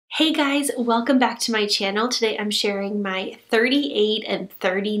Hey guys, welcome back to my channel. Today I'm sharing my 38 and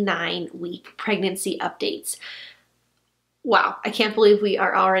 39 week pregnancy updates. Wow, I can't believe we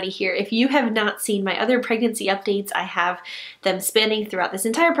are already here. If you have not seen my other pregnancy updates, I have them spanning throughout this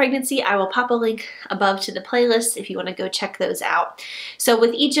entire pregnancy. I will pop a link above to the playlist if you want to go check those out. So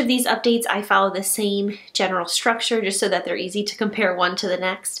with each of these updates, I follow the same general structure just so that they're easy to compare one to the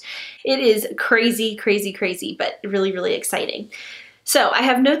next. It is crazy, crazy, crazy, but really, really exciting. So I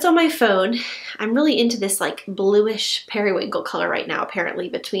have notes on my phone. I'm really into this like bluish periwinkle color right now, apparently,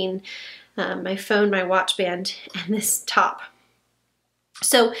 between my phone, my watch band, and this top.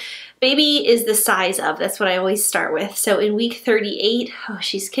 So baby is the size of, that's what I always start with. So in week 38, oh,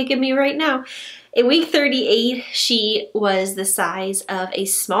 she's kicking me right now. In week 38, she was the size of a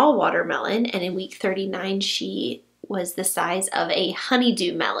small watermelon, and in week 39, she was the size of a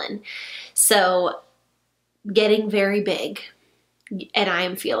honeydew melon. So getting very big. And I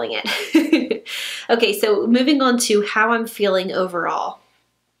am feeling it. Okay, so moving on to how I'm feeling overall.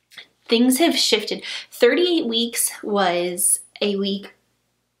 Things have shifted. 38 weeks was a week,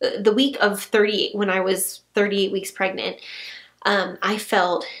 the week of 38, when I was 38 weeks pregnant, I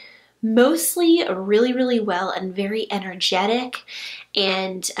felt mostly really, really well and very energetic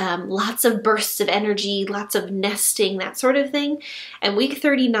and lots of bursts of energy, lots of nesting, that sort of thing. And week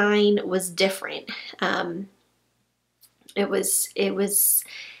 39 was different. I'm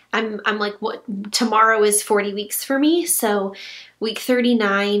like, what, tomorrow is 40 weeks for me. So week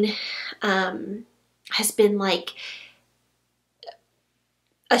 39 has been like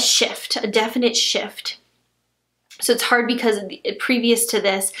a shift, a definite shift. So it's hard because previous to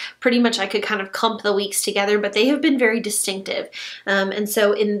this, pretty much I could kind of clump the weeks together, but they have been very distinctive. And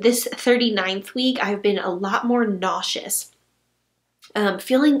so in this 39th week, I've been a lot more nauseous.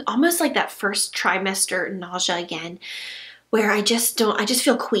 Feeling almost like that first trimester nausea again, where I just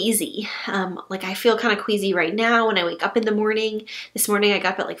feel queasy. Like I feel kind of queasy right now when I wake up in the morning. This morning I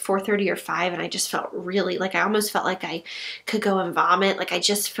got up at like 4:30 or 5 and I just felt really, like I almost felt like I could go and vomit. Like I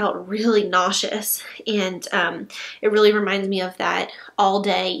just felt really nauseous. And it really reminds me of that all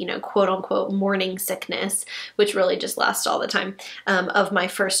day, you know, quote unquote morning sickness, which really just lasts all the time, of my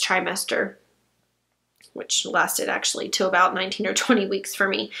first trimester, which lasted actually to about 19 or 20 weeks for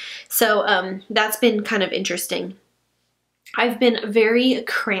me. So that's been kind of interesting. I've been very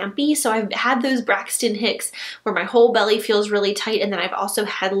crampy, so I've had those Braxton Hicks where my whole belly feels really tight, and then I've also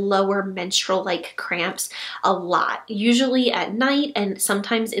had lower menstrual-like cramps a lot, usually at night and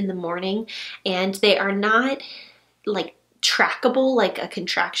sometimes in the morning, and they are not like trackable like a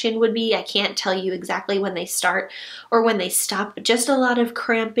contraction would be. I can't tell you exactly when they start or when they stop, but just a lot of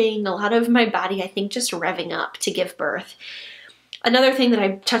cramping, a lot of my body, I think, just revving up to give birth. Another thing that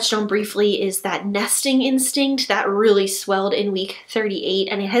I touched on briefly is that nesting instinct that really swelled in week 38,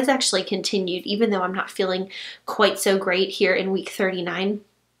 and it has actually continued even though I'm not feeling quite so great here in week 39.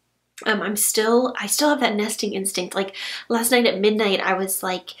 I still have that nesting instinct. Like last night at midnight, I was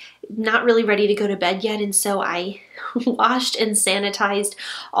like not really ready to go to bed yet, and so I washed and sanitized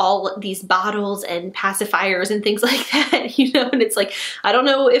all these bottles and pacifiers and things like that, you know, and it's like, I don't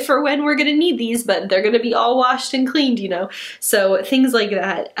know if or when we're gonna need these, but they're gonna be all washed and cleaned, you know. So things like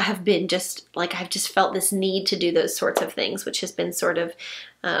that have been just like, I've just felt this need to do those sorts of things, which has been sort of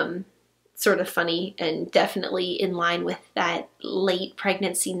funny and definitely in line with that late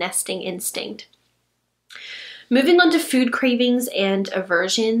pregnancy nesting instinct. Moving on to food cravings and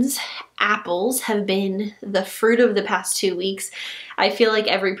aversions, apples have been the fruit of the past 2 weeks. I feel like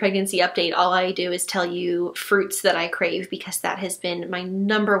every pregnancy update, all I do is tell you fruits that I crave, because that has been my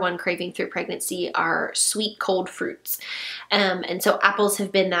 #1 craving through pregnancy, are sweet cold fruits. And so apples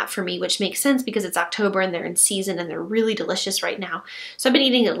have been that for me, which makes sense because it's October and they're in season and they're really delicious right now. So I've been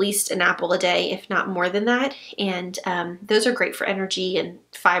eating at least an apple a day, if not more than that. And those are great for energy and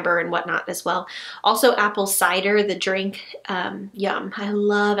fiber and whatnot as well. Also apple cider, the drink, yum. I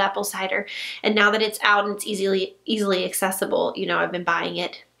love apple cider. And now that it's out and it's easily accessible, you know, I've been buying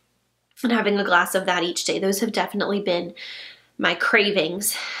it and having a glass of that each day. Those have definitely been my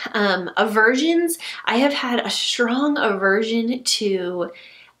cravings. Aversions, I have had a strong aversion to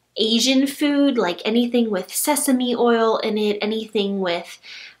Asian food, like anything with sesame oil in it, anything with,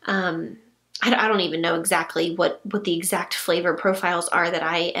 I don't even know exactly what the exact flavor profiles are that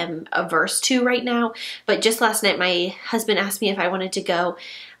I am averse to right now. But just last night, my husband asked me if I wanted to go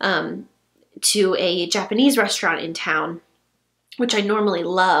to a Japanese restaurant in town. which I normally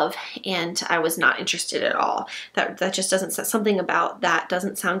love, and I was not interested at all. That just doesn't, something about that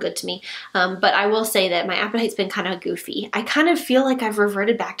doesn't sound good to me. But I will say that my appetite's been kind of goofy. I kind of feel like I've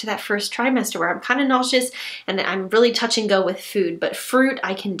reverted back to that first trimester where I'm kind of nauseous and I'm really touch and go with food, but fruit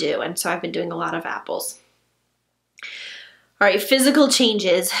I can do. And so I've been doing a lot of apples. All right, physical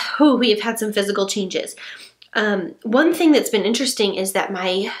changes. Oh, we have had some physical changes. One thing that's been interesting is that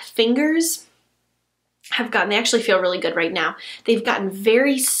my fingers have gotten, they actually feel really good right now. They've gotten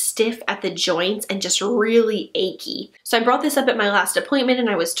very stiff at the joints and just really achy. So I brought this up at my last appointment and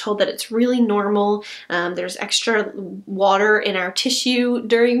I was told that it's really normal. There's extra water in our tissue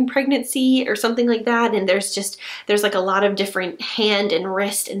during pregnancy or something like that. And there's like a lot of different hand and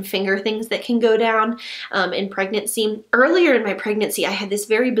wrist and finger things that can go down in pregnancy. Earlier in my pregnancy, I had this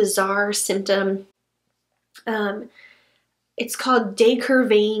very bizarre symptom. It's called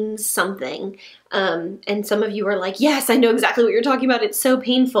Descartes something. And some of you are like, yes, I know exactly what you're talking about. It's so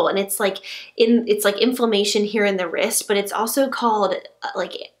painful. And it's like inflammation here in the wrist, but it's also called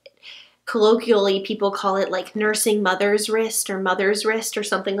like colloquially people call it like nursing mother's wrist or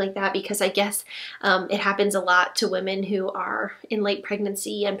something like that, because I guess it happens a lot to women who are in late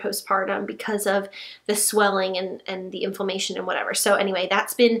pregnancy and postpartum because of the swelling and the inflammation and whatever. So anyway,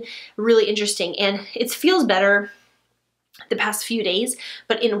 that's been really interesting and it feels better the past few days,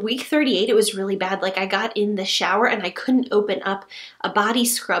 but in week 38 it was really bad. Like I got in the shower and I couldn't open up a body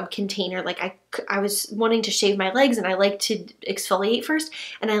scrub container. Like I was wanting to shave my legs and I like to exfoliate first,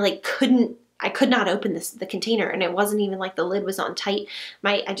 and I could not open the container, and it wasn't even like the lid was on tight.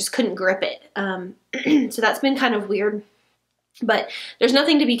 I just couldn't grip it. So that's been kind of weird, but there's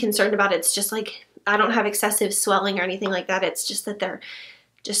nothing to be concerned about. It's just like I don't have excessive swelling or anything like that. It's just that they're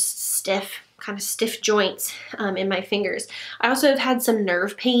just stiff, kind of stiff joints in my fingers. I also have had some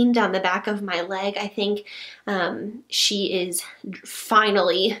nerve pain down the back of my leg. I think she is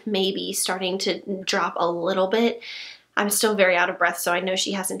finally maybe starting to drop a little bit. I'm still very out of breath, so I know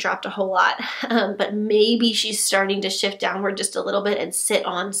she hasn't dropped a whole lot, but maybe she's starting to shift downward just a little bit and sit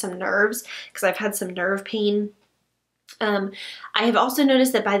on some nerves because I've had some nerve pain. I have also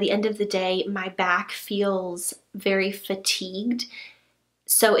noticed that by the end of the day, my back feels very fatigued.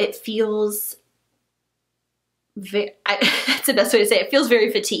 So it feels that's the best way to say it. It feels very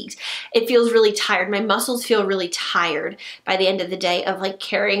fatigued. It feels really tired. My muscles feel really tired by the end of the day of like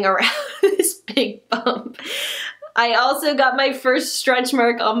carrying around this big bump. I also got my first stretch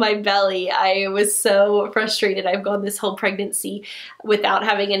mark on my belly. I was so frustrated. I've gone this whole pregnancy without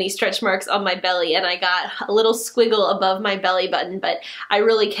having any stretch marks on my belly, and I got a little squiggle above my belly button, but I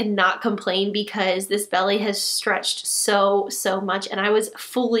really cannot complain because this belly has stretched so much, and I was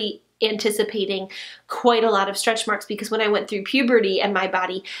fully anticipating quite a lot of stretch marks because when I went through puberty and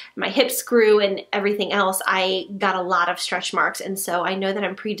my hips grew and everything else, I got a lot of stretch marks, and so I know that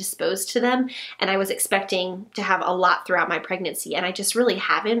I'm predisposed to them, and I was expecting to have a lot throughout my pregnancy, and I just really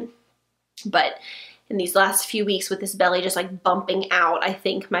haven't. But in these last few weeks with this belly just like bumping out, I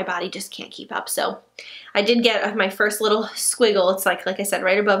think my body just can't keep up. So I did get my first little squiggle. It's like I said,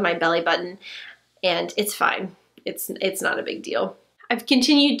 right above my belly button, and it's fine. It's not a big deal. I've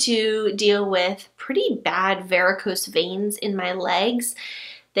continued to deal with pretty bad varicose veins in my legs.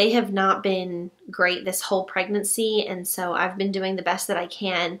 They have not been great this whole pregnancy, and so I've been doing the best that I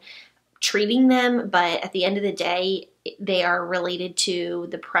can treating them, but at the end of the day, they are related to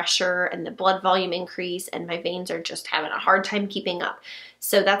the pressure and the blood volume increase, and my veins are just having a hard time keeping up.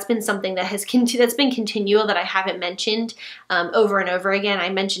 So that's been something that that's been continual that I haven't mentioned over and over again. I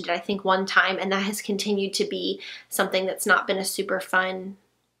mentioned it I think one time, and that has continued to be something that's not been a super fun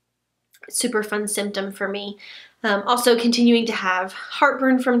symptom for me. Also continuing to have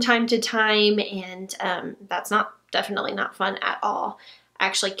heartburn from time to time, and that's definitely not fun at all. I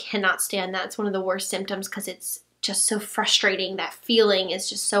actually cannot stand that. It's one of the worst symptoms because it's just so frustrating. That feeling is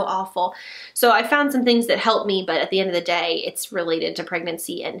just so awful. So I found some things that help me, but at the end of the day, it's related to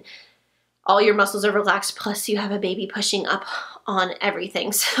pregnancy and all your muscles are relaxed, plus you have a baby pushing up on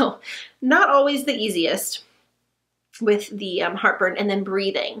everything. So not always the easiest with the heartburn, and then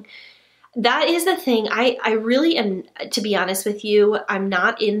breathing. That is the thing. I really am, to be honest with you, I'm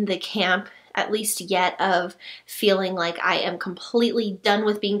not in the camp, at least yet, of feeling like I am completely done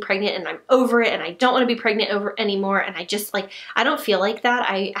with being pregnant and I'm over it and I don't want to be pregnant anymore. And I don't feel like that.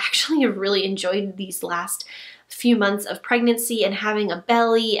 I actually have really enjoyed these last few months of pregnancy and having a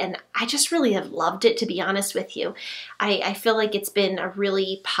belly, and I just really have loved it, to be honest with you. I feel like it's been a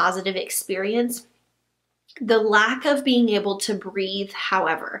really positive experience. The lack of being able to breathe,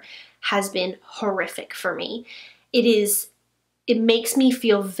 however, has been horrific for me. It makes me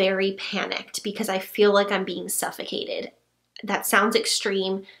feel very panicked because I feel like I'm being suffocated. That sounds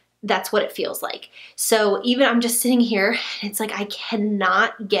extreme. That's what it feels like. So even I'm just sitting here, it's like I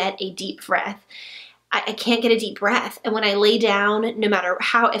cannot get a deep breath. I can't get a deep breath. And when I lay down, no matter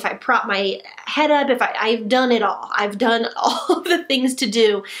how, if I prop my head up, I've done it all. I've done all of the things to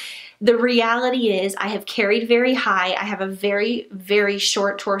do. The reality is I have carried very high. I have a very, very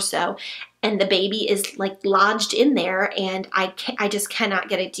short torso, and the baby is like lodged in there, and I just cannot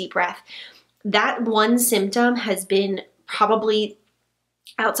get a deep breath. That one symptom has been probably,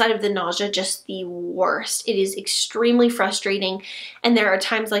 outside of the nausea, just the worst. It is extremely frustrating. And there are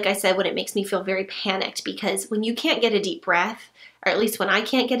times, like I said, when it makes me feel very panicked, because when you can't get a deep breath, or at least when I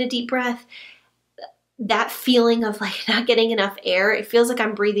can't get a deep breath, that feeling of like not getting enough air, it feels like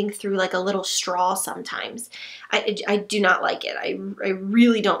I'm breathing through like a little straw sometimes. I do not like it. I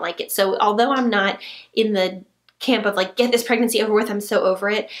really don't like it. So although I'm not in the camp of like, get this pregnancy over with, I'm so over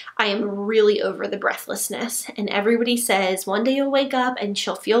it, I am really over the breathlessness. And everybody says one day you'll wake up and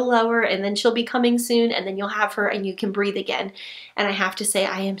she'll feel lower, and then she'll be coming soon, and then you'll have her and you can breathe again. And I have to say,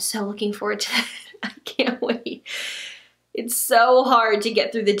 I am so looking forward to that. I can't wait. It's so hard to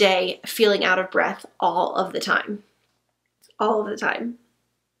get through the day feeling out of breath all of the time. All of the time.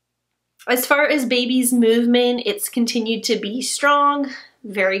 As far as baby's movement, it's continued to be strong,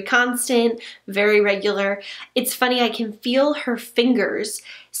 very constant, very regular. It's funny, I can feel her fingers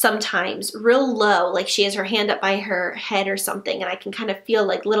sometimes real low, like she has her hand up by her head or something, and I can kind of feel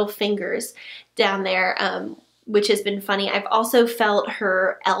like little fingers down there, which has been funny. I've also felt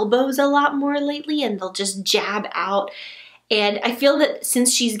her elbows a lot more lately, and they'll just jab out. And I feel that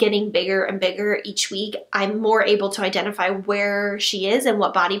since she's getting bigger and bigger each week, I'm more able to identify where she is and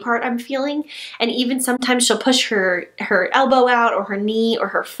what body part I'm feeling. And even sometimes she'll push her elbow out, or her knee, or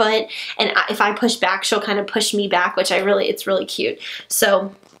her foot. And if I push back, she'll kind of push me back, which it's really cute.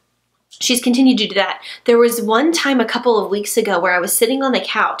 So she's continued to do that. There was one time a couple of weeks ago where I was sitting on the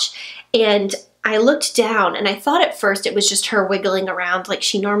couch, and I looked down, and I thought at first it was just her wiggling around like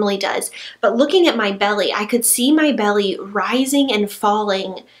she normally does. But looking at my belly, I could see my belly rising and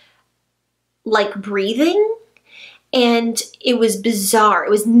falling like breathing. And it was bizarre.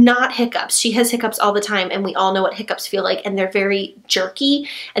 It was not hiccups. She has hiccups all the time, and we all know what hiccups feel like, and they're very jerky.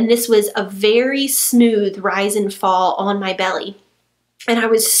 And this was a very smooth rise and fall on my belly. And I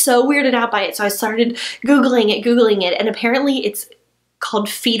was so weirded out by it. So I started Googling it, and apparently it's called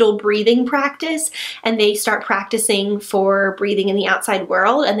fetal breathing practice, and they start practicing for breathing in the outside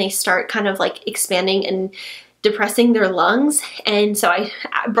world, and they start kind of like expanding and depressing their lungs. And so I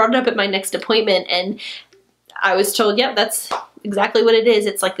brought it up at my next appointment, and I was told, yep, that's exactly what it is.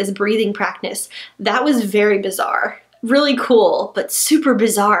 It's like this breathing practice. That was very bizarre. Really cool, but super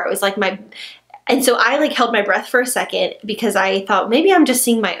bizarre. It was like and so I like held my breath for a second, because I thought maybe I'm just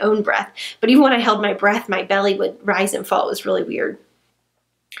seeing my own breath. But even when I held my breath, my belly would rise and fall. It was really weird.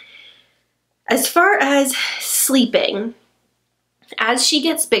 As far as sleeping, as she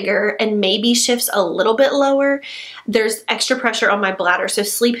gets bigger and maybe shifts a little bit lower, there's extra pressure on my bladder. So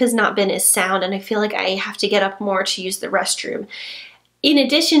sleep has not been as sound, and I feel like I have to get up more to use the restroom. In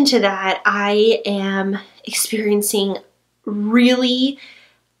addition to that, I am experiencing really,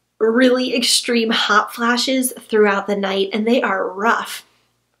 really extreme hot flashes throughout the night, and they are rough.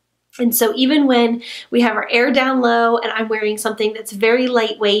 And so even when we have our air down low and I'm wearing something that's very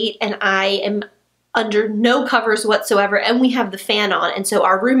lightweight and I am under no covers whatsoever, and we have the fan on, and so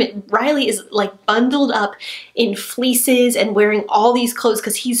our room, Riley is like bundled up in fleeces and wearing all these clothes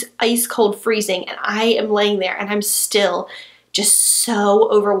because he's ice cold freezing, and I am laying there and I'm still just so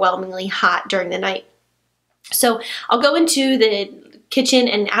overwhelmingly hot during the night. So I'll go into the kitchen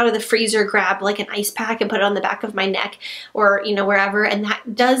and out of the freezer grab like an ice pack and put it on the back of my neck, or wherever, and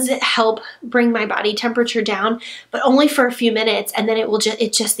that does help bring my body temperature down, but only for a few minutes, and then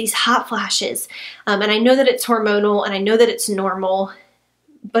it's just these hot flashes. And I know that it's hormonal, and I know that it's normal,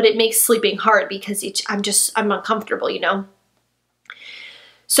 but it makes sleeping hard because I'm uncomfortable,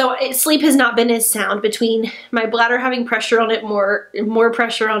 So sleep has not been as sound between my bladder having pressure on it, more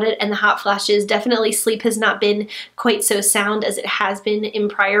pressure on it, and the hot flashes. Definitely sleep has not been quite so sound as it has been in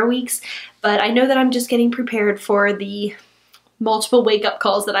prior weeks, but I know that I'm just getting prepared for the multiple wake-up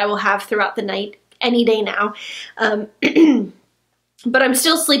calls that I will have throughout the night any day now. But I'm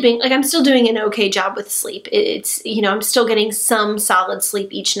still sleeping, like I'm still doing an okay job with sleep. I'm still getting some solid sleep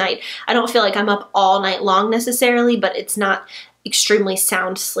each night. I don't feel like I'm up all night long necessarily, but it's not extremely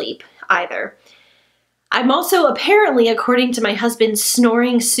sound sleep either. I'm also apparently, according to my husband,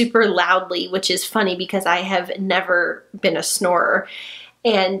 snoring super loudly, which is funny because I have never been a snorer.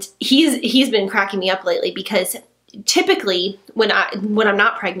 And he's been cracking me up lately because typically when I'm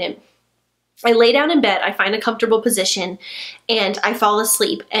not pregnant, I lay down in bed, I find a comfortable position, and I fall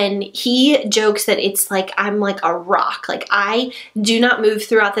asleep. And he jokes that it's like I'm like a rock. Like I do not move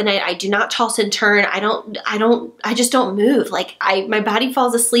throughout the night. I do not toss and turn. I just don't move. Like my body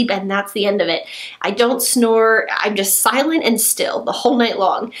falls asleep and that's the end of it. I don't snore. I'm just silent and still the whole night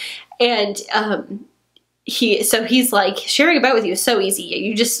long. And he's like, sharing a bed with you is so easy.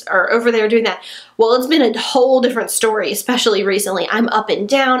 You just are over there doing that. Well, it's been a whole different story, especially recently. I'm up and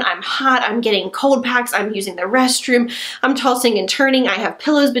down, I'm hot, I'm getting cold packs, I'm using the restroom, I'm tossing and turning, I have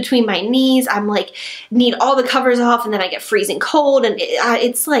pillows between my knees, I'm like, need all the covers off, and then I get freezing cold, and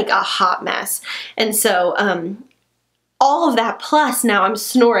it's like a hot mess. And so, all of that plus now I'm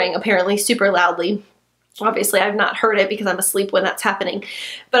snoring apparently super loudly. Obviously, I've not heard it because I'm asleep when that's happening,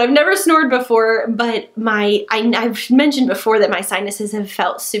 but I've never snored before. But I've mentioned before that my sinuses have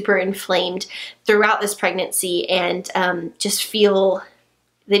felt super inflamed throughout this pregnancy, and they just feel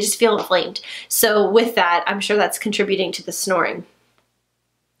inflamed. So with that, I'm sure that's contributing to the snoring.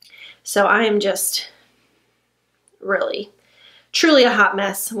 So I am just really, truly a hot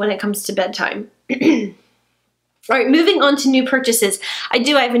mess when it comes to bedtime. All right, moving on to new purchases. I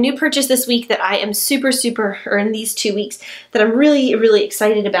have a new purchase this week that I am or in these 2 weeks, that I'm really, really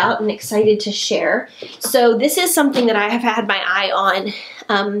excited about and excited to share. So this is something that I have had my eye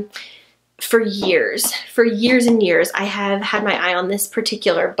on for years and years. I have had my eye on this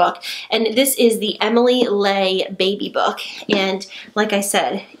particular book, and this is the Emily Ley baby book. And like I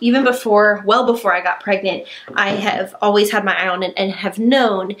said, well before I got pregnant, I have always had my eye on it and have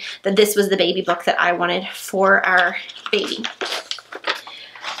known that this was the baby book that I wanted for our baby.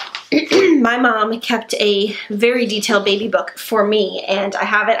 My mom kept a very detailed baby book for me, and I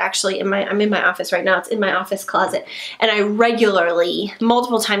have it actually I'm in my office right now. It's in my office closet, and I regularly,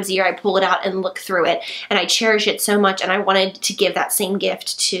 multiple times a year, I pull it out and look through it, and I cherish it so much, and I wanted to give that same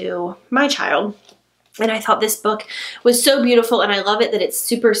gift to my child. And I thought this book was so beautiful, and I love it that it's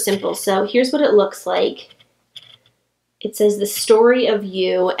super simple. So here's what it looks like. It says The Story of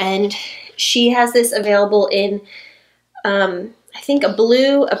You, and she has this available in I think a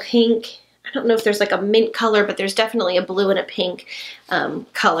blue, a pink, I don't know if there's like a mint color, but there's definitely a blue and a pink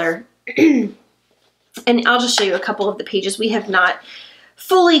color. And I'll just show you a couple of the pages. We have not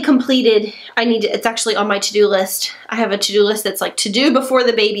fully completed. It's actually on my to-do list. I have a to-do list that's like to do before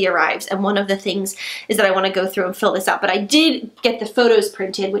the baby arrives, and one of the things is that I want to go through and fill this out. But I did get the photos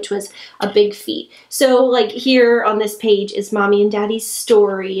printed, which was a big feat. So like here on this page is Mommy and Daddy's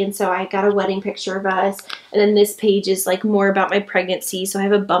story, and so I got a wedding picture of us, and then this page is like more about my pregnancy. So I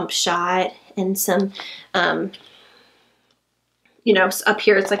have a bump shot and some you know, up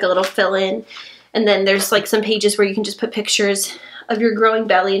here it's like a little fill-in, and then there's like some pages where you can just put pictures of your growing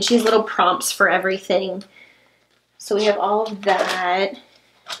belly, and she has little prompts for everything. So we have all of that.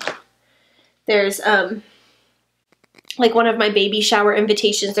 There's like one of my baby shower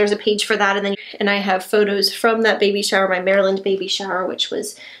invitations. There's a page for that, and I have photos from that baby shower, my Maryland baby shower, which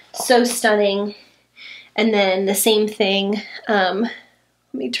was so stunning. And then the same thing, let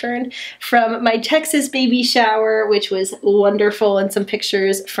me turn, from my Texas baby shower, which was wonderful, and some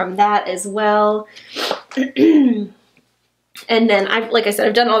pictures from that as well. And then like I said,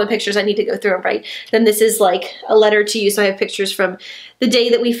 I've done all the pictures. I need to go through and write. Then this is like a letter to you. So I have pictures from the day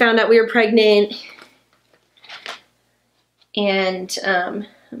that we found out we were pregnant. And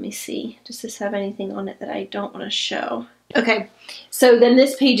let me see, does this have anything on it that I don't want to show? Okay, so then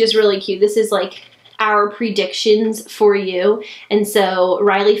this page is really cute. This is like our predictions for you. And so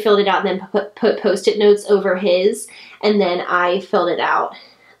Riley filled it out and then put Post-it notes over his. And then I filled it out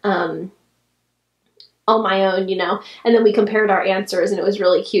on my own, you know, and then we compared our answers, and it was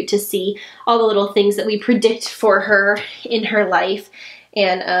really cute to see all the little things that we predict for her in her life.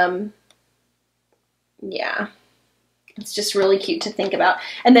 And yeah, it's just really cute to think about.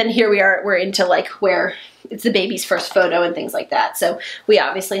 And then here we are, we're into like where it's the baby's first photo and things like that. So we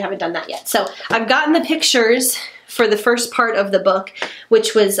obviously haven't done that yet. So I've gotten the pictures for the first part of the book,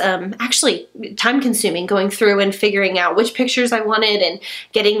 which was actually time consuming, going through and figuring out which pictures I wanted and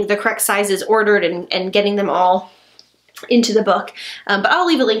getting the correct sizes ordered and getting them all into the book. But I'll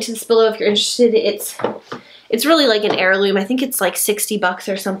leave a link to this below if you're interested. It's really like an heirloom. I think it's like 60 bucks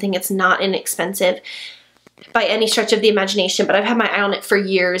or something. It's not inexpensive by any stretch of the imagination, but I've had my eye on it for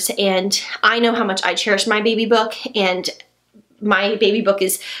years, and I know how much I cherish my baby book, and my baby book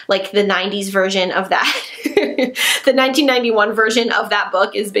is like the 90s version of that. The 1991 version of that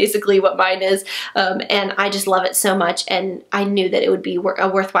book is basically what mine is, and I just love it so much, and I knew that it would be a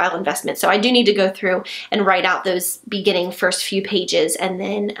worthwhile investment. So I do need to go through and write out those beginning first few pages, and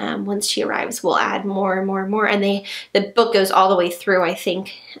then once she arrives, we'll add more and more and more, and the book goes all the way through, I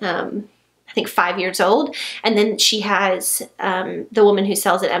think, I think 5 years old. And then she has, the woman who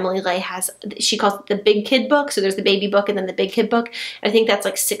sells it, Emily Lay, she calls it the big kid book. So there's the baby book and then the big kid book. I think that's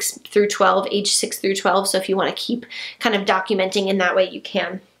like 6 through 12, age 6 through 12. So if you want to keep kind of documenting in that way, you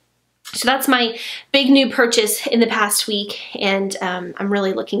can. So that's my big new purchase in the past week, and I'm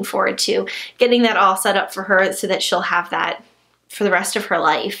really looking forward to getting that all set up for her so that she'll have that for the rest of her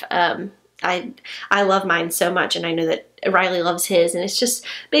life. I love mine so much, and I know that Riley loves his, and it's just,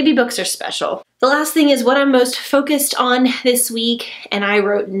 baby books are special. The last thing is what I'm most focused on this week, and I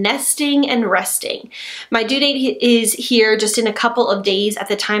wrote nesting and resting. My due date is here just in a couple of days at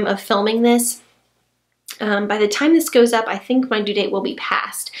the time of filming this. By the time this goes up, I think my due date will be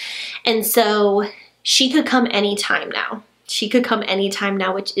passed. And so she could come anytime now. She could come anytime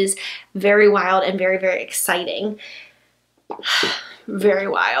now, which is very wild and very, very exciting. Very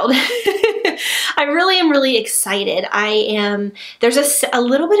wild. I really am really excited. There's a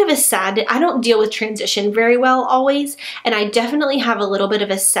little bit of a sadness. I don't deal with transition very well always, and I definitely have a little bit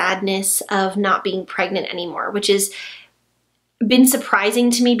of a sadness of not being pregnant anymore, which has been surprising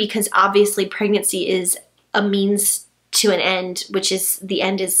to me because obviously pregnancy is a means to an end, which is the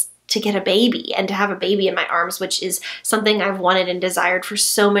end is to get a baby and to have a baby in my arms, which is something I've wanted and desired for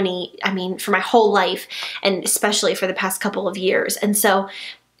so many, for my whole life, and especially for the past couple of years. And so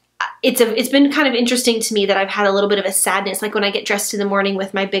it's been kind of interesting to me that I've had a little bit of a sadness, like when I get dressed in the morning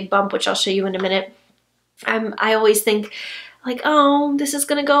with my big bump, which I'll show you in a minute. I always think like, oh, this is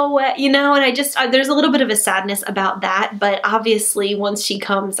gonna go away, and there's a little bit of a sadness about that, but obviously once she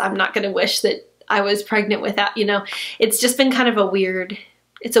comes, I'm not gonna wish that I was pregnant without, it's just been kind of a weird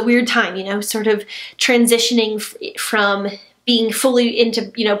time, sort of transitioning from being fully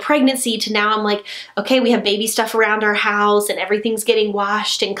into, pregnancy to now I'm like, okay, we have baby stuff around our house and everything's getting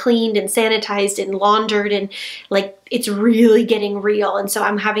washed and cleaned and sanitized and laundered, and like it's really getting real. And so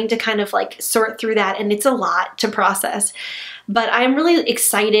I'm having to kind of like sort through that, and it's a lot to process. But I'm really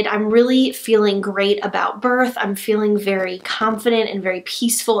excited. I'm really feeling great about birth. I'm feeling very confident and very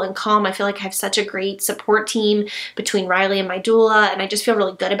peaceful and calm. I feel like I have such a great support team between Riley and my doula, and I just feel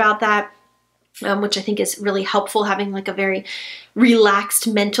really good about that. Which I think is really helpful, having like a very relaxed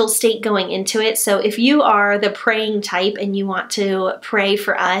mental state going into it. So if you are the praying type and you want to pray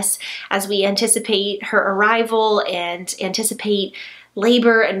for us as we anticipate her arrival and anticipate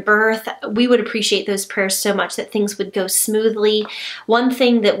labor and birth, we would appreciate those prayers so much, that things would go smoothly. One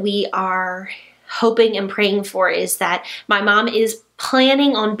thing that we are hoping and praying for is that my mom is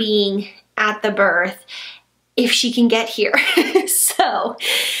planning on being at the birth if she can get here. So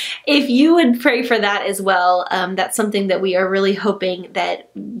if you would pray for that as well, that's something that we are really hoping that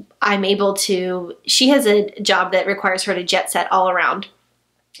I'm able to. She has a job that requires her to jet set all around.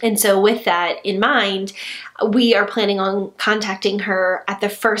 And so with that in mind, we are planning on contacting her at the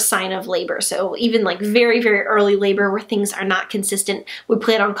first sign of labor. So even like very, very early labor where things are not consistent, we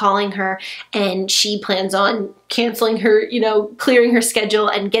plan on calling her, and she plans on canceling her, clearing her schedule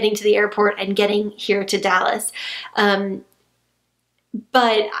and getting to the airport and getting here to Dallas.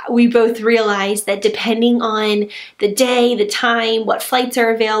 But we both realize that depending on the day, the time, what flights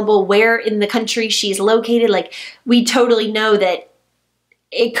are available, where in the country she's located, like we totally know that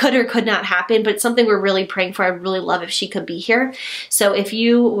it could or could not happen, but it's something we're really praying for. I'd really love if she could be here. So if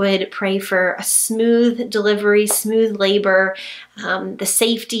you would pray for a smooth delivery, smooth labor, the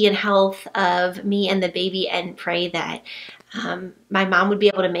safety and health of me and the baby, and pray that my mom would be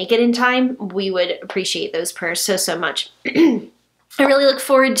able to make it in time, we would appreciate those prayers so, so much. I really look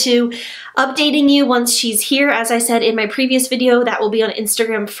forward to updating you once she's here. As I said in my previous video, that will be on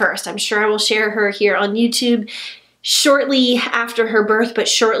Instagram first. I'm sure I will share her here on YouTube shortly after her birth, but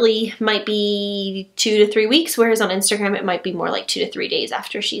shortly might be 2 to 3 weeks, whereas on Instagram it might be more like 2 to 3 days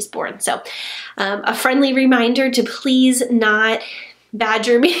after she's born. So a friendly reminder to please not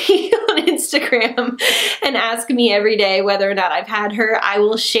badger me on Instagram and ask me every day whether or not I've had her. I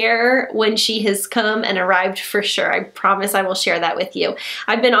will share when she has come and arrived for sure. I promise I will share that with you.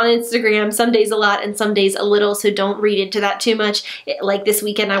 I've been on Instagram some days a lot and some days a little, so don't read into that too much. Like this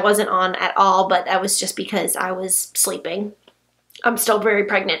weekend I wasn't on at all, but that was just because I was sleeping. I'm still very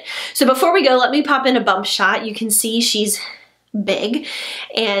pregnant. So before we go, let me pop in a bump shot. You can see she's big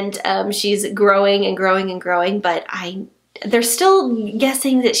and she's growing and growing and growing, but they're still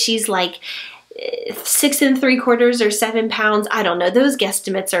guessing that she's like 6 3/4 or 7 pounds. I don't know. Those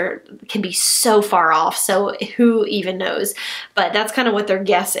guesstimates can be so far off. So who even knows? But that's kind of what they're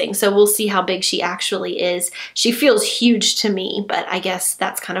guessing. So we'll see how big she actually is. She feels huge to me, but I guess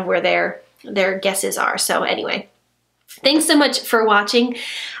that's kind of where their guesses are. So anyway, Thanks so much for watching.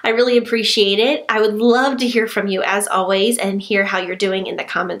 I really appreciate it. I would love to hear from you as always and hear how you're doing in the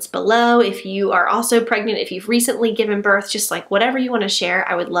comments below. If you are also pregnant, if you've recently given birth, just like whatever you want to share,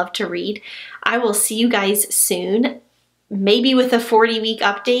 I would love to read. I will see you guys soon, maybe with a 40-week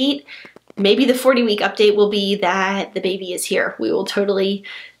update. Maybe the 40-week update will be that the baby is here. We will totally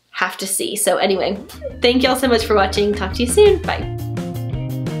have to see. So anyway, thank y'all so much for watching. Talk to you soon. Bye.